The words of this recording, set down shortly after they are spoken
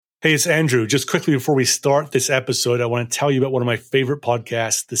Hey, it's Andrew. Just quickly before we start this episode, I want to tell you about one of my favorite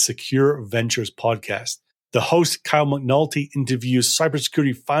podcasts, the Secure Ventures podcast. The host, Kyle McNulty, interviews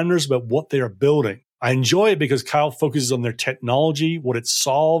cybersecurity founders about what they are building. I enjoy it because Kyle focuses on their technology, what it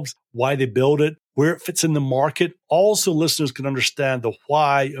solves, why they build it, where it fits in the market. Also, listeners can understand the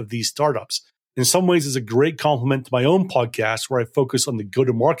why of these startups. In some ways, it's a great complement to my own podcast where I focus on the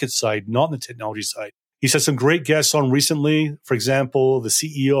go-to-market side, not on the technology side. He's had some great guests on recently. For example, the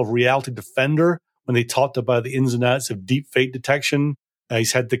CEO of Reality Defender, when they talked about the ins and outs of deep fake detection.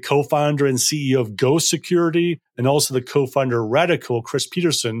 He's had the co-founder and CEO of Ghost Security, and also the co-founder of Radical, Chris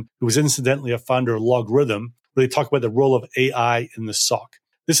Peterson, who was incidentally a founder of Logarithm, where they talk about the role of AI in the SOC.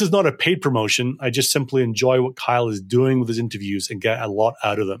 This is not a paid promotion. I just simply enjoy what Kyle is doing with his interviews and get a lot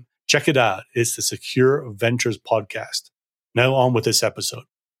out of them. Check it out. It's the Secure Ventures podcast. Now on with this episode.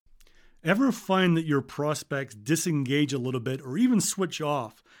 Ever find that your prospects disengage a little bit or even switch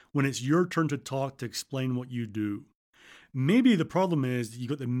off when it's your turn to talk to explain what you do? Maybe the problem is that you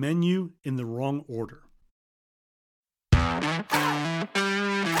got the menu in the wrong order.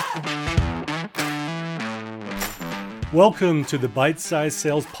 Welcome to the Bite Size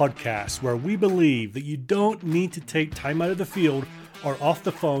Sales Podcast, where we believe that you don't need to take time out of the field or off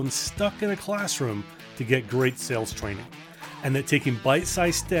the phone stuck in a classroom to get great sales training, and that taking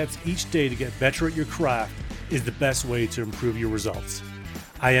bite-sized steps each day to get better at your craft is the best way to improve your results.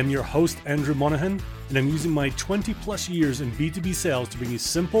 I am your host, Andrew Monahan, and I'm using my 20-plus years in B2B sales to bring you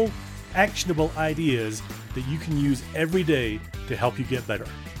simple, actionable ideas that you can use every day to help you get better.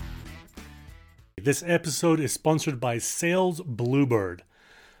 This episode is sponsored by Sales Bluebird.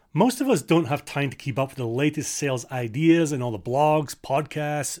 Most of us don't have time to keep up with the latest sales ideas and all the blogs,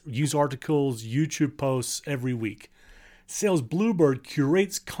 podcasts, news articles, YouTube posts every week. Sales Bluebird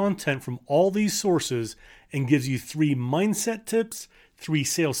curates content from all these sources and gives you 3 mindset tips, 3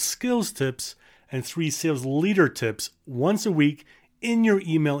 sales skills tips, and 3 sales leader tips once a week in your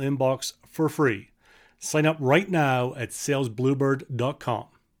email inbox for free. Sign up right now at salesbluebird.com.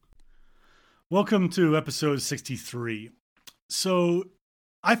 Welcome to episode 63. So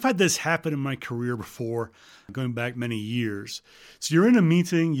I've had this happen in my career before, going back many years. So you're in a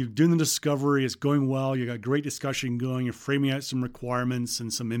meeting, you're doing the discovery, it's going well, you got a great discussion going, you're framing out some requirements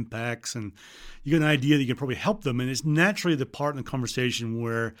and some impacts, and you get an idea that you can probably help them. And it's naturally the part in the conversation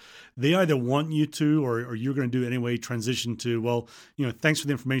where they either want you to, or you're going to do it anyway, transition to, well, thanks for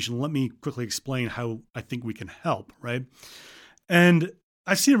the information. Let me quickly explain how I think we can help, right? And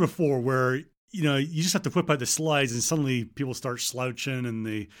I've seen it before where you just have to whip out the slides and suddenly people start slouching and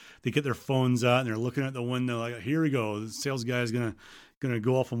they get their phones out and they're looking at the window like, here we go. The sales guy is going to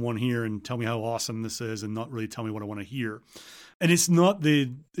go off on one here and tell me how awesome this is and not really tell me what I want to hear. And it's not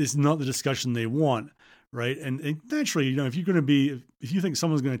the discussion they want, right? And naturally, if you think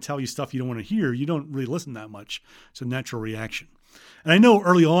someone's going to tell you stuff you don't want to hear, you don't really listen that much. It's a natural reaction. And I know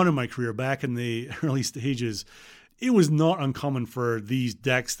early on in my career, back in the early stages, it was not uncommon for these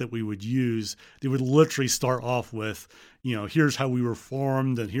decks that we would use. They would literally start off with, here's how we were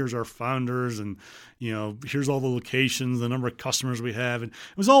formed and here's our founders and, here's all the locations, the number of customers we have. And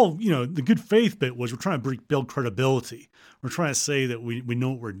it was all, the good faith bit was we're trying to build credibility. We're trying to say that we know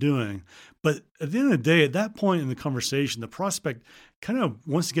what we're doing. But at the end of the day, at that point in the conversation, the prospect kind of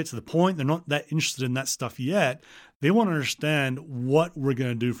wants to get to the point. They're not that interested in that stuff yet. They want to understand what we're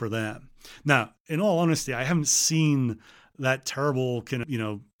going to do for them. Now, in all honesty, I haven't seen that terrible kind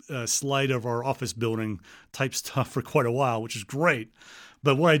of, slide of our office building type stuff for quite a while, which is great.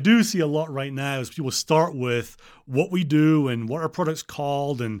 But what I do see a lot right now is people start with what we do and what our product's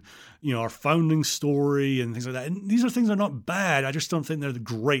called and, our founding story and things like that. And these are things that are not bad. I just don't think they're the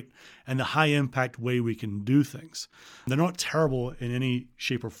great and the high impact way we can do things. They're not terrible in any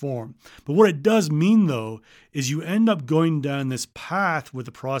shape or form. But what it does mean, though, is you end up going down this path with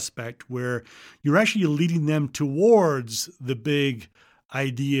the prospect where you're actually leading them towards the big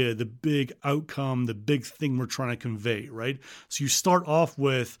idea, the big outcome, the big thing we're trying to convey, right? So you start off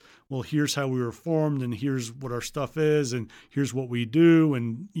with, well, here's how we were formed and here's what our stuff is and here's what we do.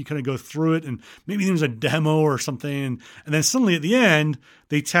 And you kind of go through it and maybe there's a demo or something. And then suddenly at the end,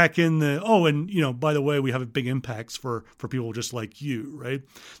 they tack in by the way, we have big impacts for people just like you, right?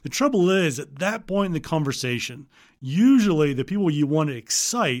 The trouble is at that point in the conversation, usually the people you want to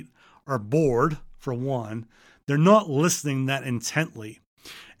excite are bored, for one. They're not listening that intently.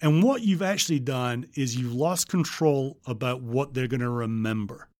 And what you've actually done is you've lost control about what they're going to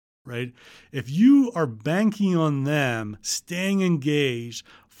remember, right? If you are banking on them staying engaged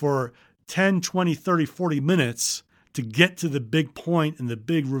for 10, 20, 30, 40 minutes to get to the big point and the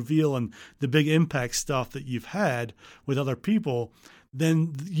big reveal and the big impact stuff that you've had with other people,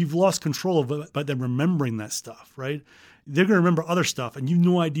 then you've lost control of it by them remembering that stuff, right? They're going to remember other stuff and you have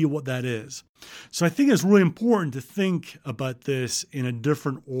no idea what that is. So I think it's really important to think about this in a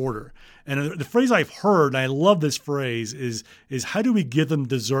different order. And the phrase I've heard, and I love this phrase, is how do we give them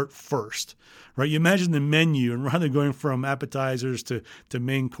dessert first? Right? You imagine the menu, and rather than going from appetizers to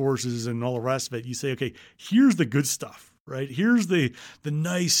main courses and all the rest of it, you say, okay, here's the good stuff, right? Here's the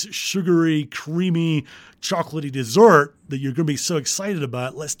nice, sugary, creamy, chocolatey dessert that you're going to be so excited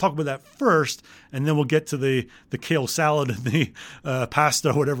about. Let's talk about that first, and then we'll get to the kale salad and the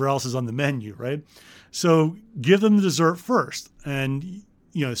pasta, whatever else is on the menu, right? So give them the dessert first. And,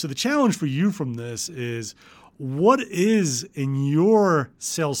 so the challenge for you from this is, what is in your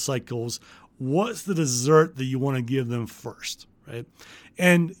sales cycles, what's the dessert that you want to give them first, right?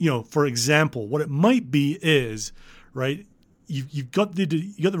 And, for example, what it might be is, right, you've got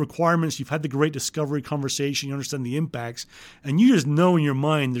the requirements, you've had the great discovery conversation, you understand the impacts, and you just know in your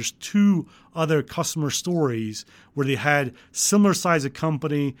mind there's 2 other customer stories where they had similar size of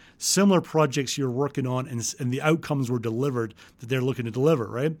company, similar projects you're working on, and the outcomes were delivered that they're looking to deliver,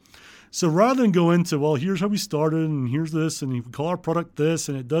 right? So rather than go into, well, here's how we started, and here's this, and you call our product this,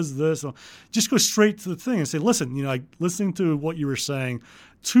 and it does this, just go straight to the thing and say, listen, listening to what you were saying,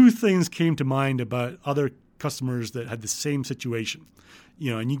 2 things came to mind about other customers that had the same situation.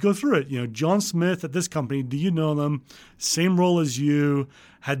 And you go through it. John Smith at this company, do you know them? Same role as you,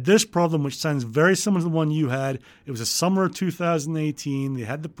 had this problem, which sounds very similar to the one you had. It was a summer of 2018. They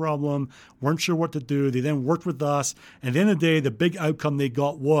had the problem, weren't sure what to do. They then worked with us. And at the end of the day, the big outcome they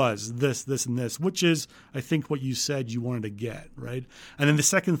got was this, this, and this, which is, I think, what you said you wanted to get, right? And then the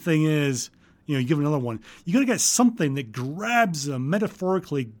second thing is, you give another one. You got to get something that grabs them,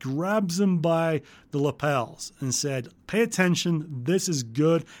 metaphorically grabs them by the lapels and said, pay attention, this is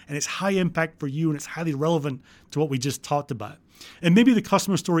good, and it's high impact for you, and it's highly relevant to what we just talked about. And maybe the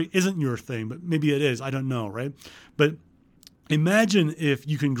customer story isn't your thing, but maybe it is. I don't know, right? But imagine if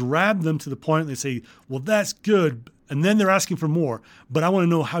you can grab them to the point they say, well, that's good, and then they're asking for more, but I want to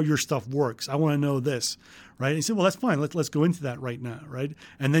know how your stuff works. I want to know this. Right? And you say, well, that's fine. Let's go into that right now, right?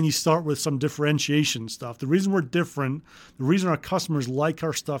 And then you start with some differentiation stuff. The reason we're different, the reason our customers like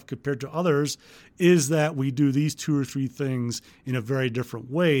our stuff compared to others is that we do these 2 or 3 things in a very different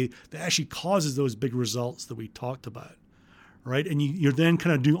way that actually causes those big results that we talked about, right? And you're then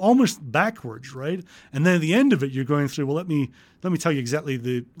kind of doing almost backwards, right? And then at the end of it, you're going through, well, let me tell you exactly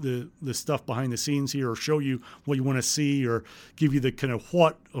the stuff behind the scenes here, or show you what you want to see, or give you the kind of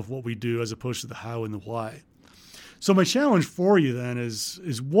what of what we do as opposed to the how and the why. So my challenge for you then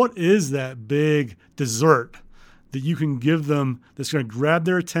is what is that big dessert that you can give them that's going to grab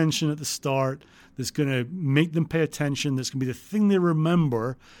their attention at the start, that's going to make them pay attention, that's going to be the thing they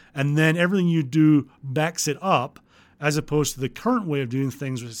remember, and then everything you do backs it up, as opposed to the current way of doing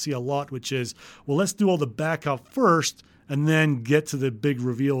things, which I see a lot, which is, well, let's do all the backup first and then get to the big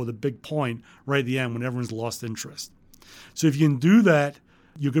reveal or the big point right at the end when everyone's lost interest. So if you can do that,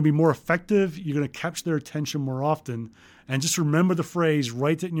 you're going to be more effective. You're going to capture their attention more often. And just remember the phrase,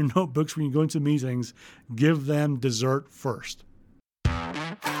 write it in your notebooks when you go into meetings, give them dessert first.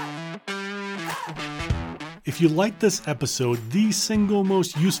 If you like this episode, the single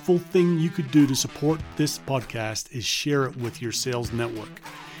most useful thing you could do to support this podcast is share it with your sales network.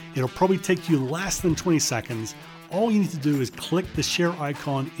 It'll probably take you less than 20 seconds. All you need to do is click the share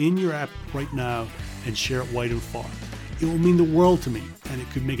icon in your app right now and share it wide and far. It will mean the world to me, and it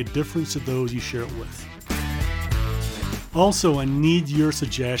could make a difference to those you share it with. Also, I need your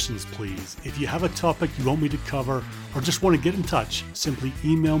suggestions, please. If you have a topic you want me to cover or just want to get in touch, simply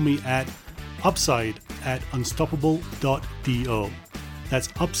email me at upside@unstoppable.do. That's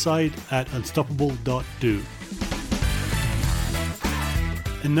upside@unstoppable.do.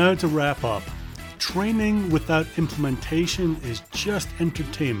 And now to wrap up. Training without implementation is just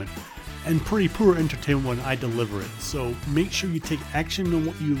entertainment, and pretty poor entertainment when I deliver it. So make sure you take action on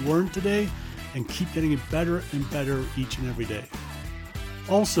what you learned today and keep getting it better and better each and every day.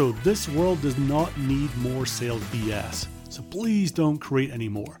 Also, this world does not need more sales BS, so please don't create any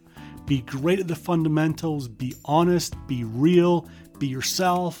more. Be great at the fundamentals, be honest, be real, be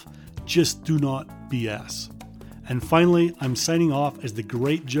yourself, just do not BS. And finally, I'm signing off as the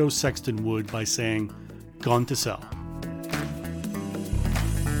great Joe Sexton would by saying, gone to sell.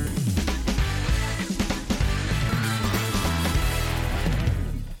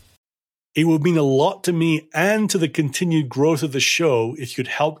 It would mean a lot to me and to the continued growth of the show if you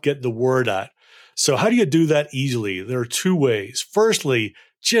could help get the word out. So how do you do that easily? There are 2 ways. Firstly,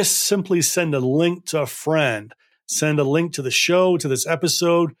 just simply send a link to a friend. send a link to the show, to this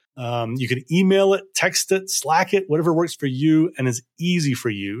episode. You can email it, text it, Slack it, whatever works for you and is easy for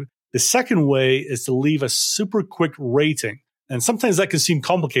you. The second way is to leave a super quick rating. And sometimes that can seem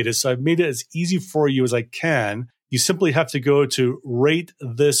complicated, so I've made it as easy for you as I can. You simply have to go to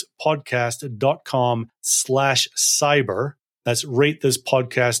ratethispodcast.com/cyber. That's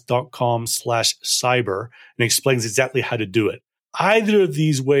ratethispodcast.com/cyber, and it explains exactly how to do it. Either of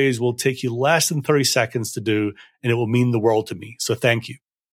these ways will take you less than 30 seconds to do, and it will mean the world to me. So thank you.